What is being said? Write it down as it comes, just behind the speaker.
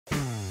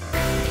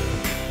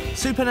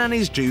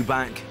Supernanny's due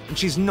back, and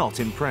she's not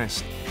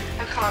impressed.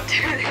 I can't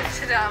do this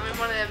today, I'm in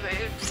one of their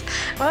moves.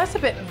 Well, that's a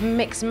bit of a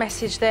mixed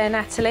message there,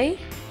 Natalie.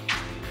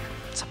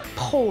 It's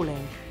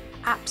appalling.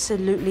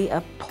 Absolutely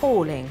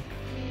appalling.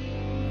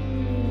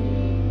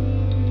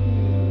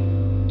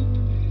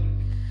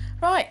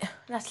 Right,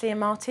 Natalie and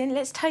Martin,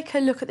 let's take a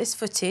look at this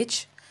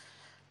footage,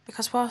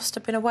 because whilst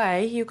I've been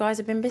away, you guys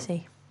have been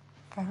busy.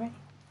 Very.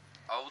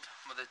 Old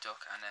mother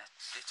duck and a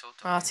little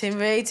duck. Martin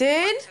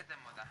reading.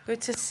 Good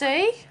to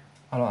see.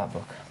 I like that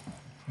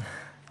book.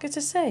 Good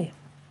to see.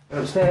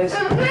 Upstairs. So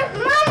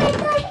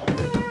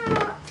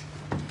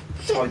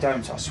I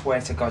don't, I swear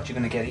to God, you're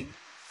going to get it.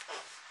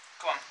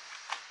 Go on.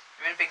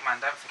 You're a big man,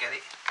 don't forget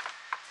it.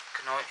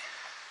 Good night.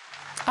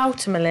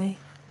 Ultimately,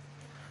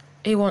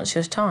 he wants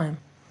your time.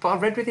 But I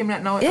read with him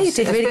that night. Yeah, you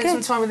did really good. I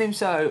spent some time with him,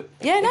 so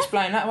Yeah, no.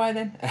 explain that way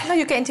then. No,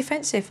 you're getting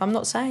defensive. I'm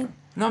not saying.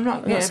 No, I'm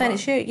not. I'm not saying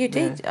it's you. You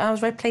did. Yeah. I was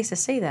very pleased to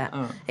see that.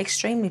 Oh.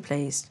 Extremely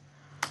pleased.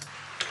 And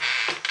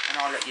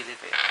I'll let you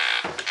live it.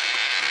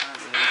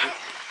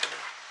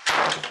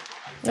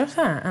 What's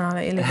that? And I'll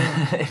let you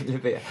live it.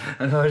 Live it.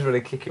 And I always want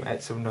to kick him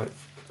out some night.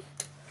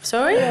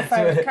 Sorry? Your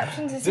favourite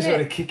captions, isn't Just it?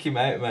 want to kick him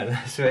out, man,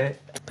 I swear.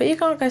 But you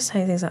can't go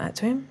saying things like that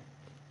to him.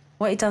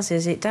 What it does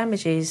is it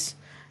damages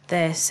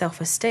their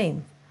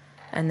self-esteem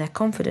and their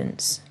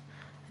confidence.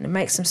 And it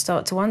makes them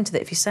start to wonder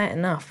that if you say it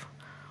enough,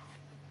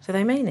 do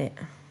they mean it?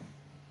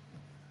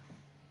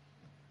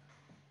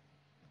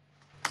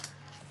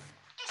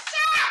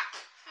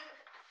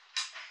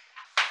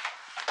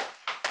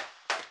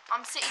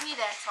 I'm sitting you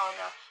there,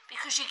 Tyler,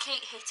 because you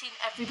keep hitting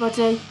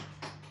everybody.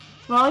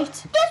 Right?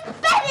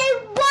 Just bet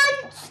it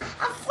once!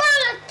 I throw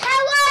a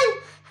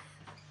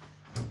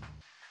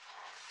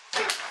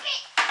towel!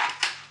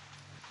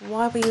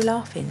 Why were you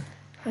laughing?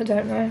 I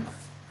don't know.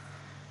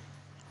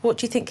 What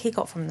do you think he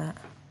got from that?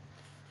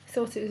 I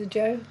thought it was a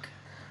joke.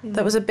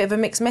 That was a bit of a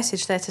mixed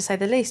message there, to say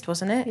the least,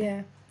 wasn't it?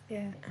 Yeah,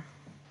 yeah.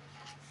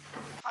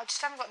 I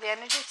just haven't got the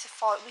energy to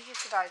fight with you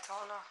today,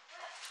 Tyler.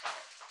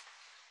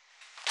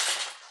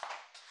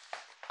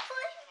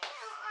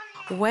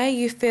 Where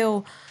you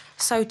feel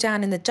so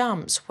down in the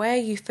dumps, where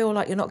you feel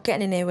like you're not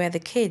getting anywhere with the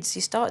kids,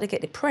 you start to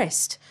get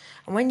depressed.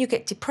 And when you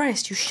get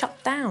depressed, you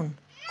shut down.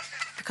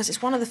 Because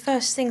it's one of the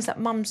first things that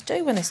mums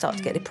do when they start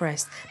to get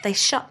depressed. They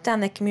shut down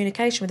their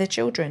communication with their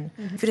children.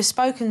 If you'd have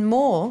spoken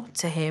more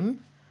to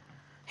him,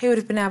 he would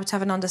have been able to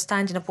have an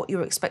understanding of what you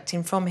were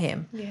expecting from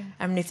him. Yeah.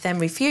 And if then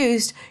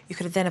refused, you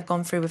could have then have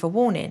gone through with a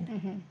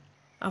warning.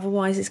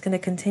 Otherwise, it's going to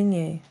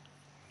continue.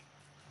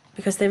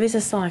 Because there is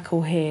a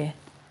cycle here.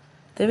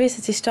 There is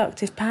a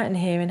destructive pattern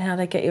here in how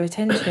they get your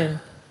attention.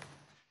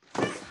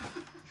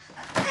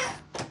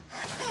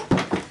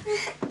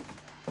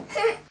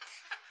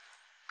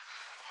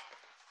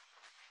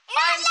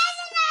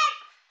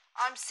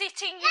 I'm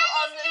sitting you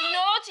on the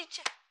naughty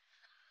chair.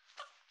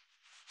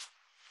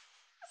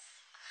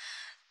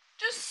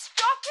 Just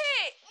stop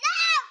it!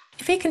 No!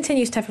 If he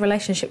continues to have a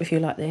relationship with you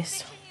like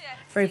this,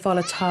 very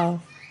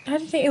volatile, how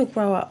do you think he'll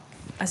grow up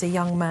as a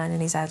young man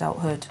in his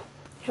adulthood?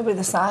 He'll be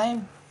the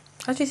same.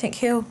 How do you think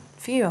he'll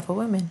view other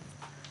women?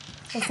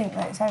 I think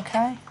that it's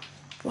okay.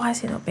 Why is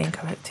he not being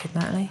corrected,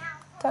 Natalie?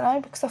 Don't know,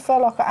 because I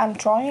feel like I am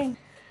trying.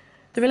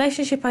 The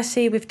relationship I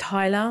see with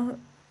Tyler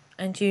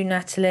and you,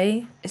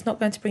 Natalie, is not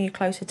going to bring you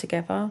closer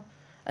together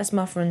as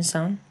mother and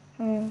son.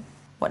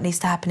 What needs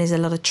to happen is a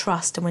lot of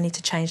trust, and we need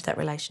to change that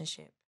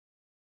relationship.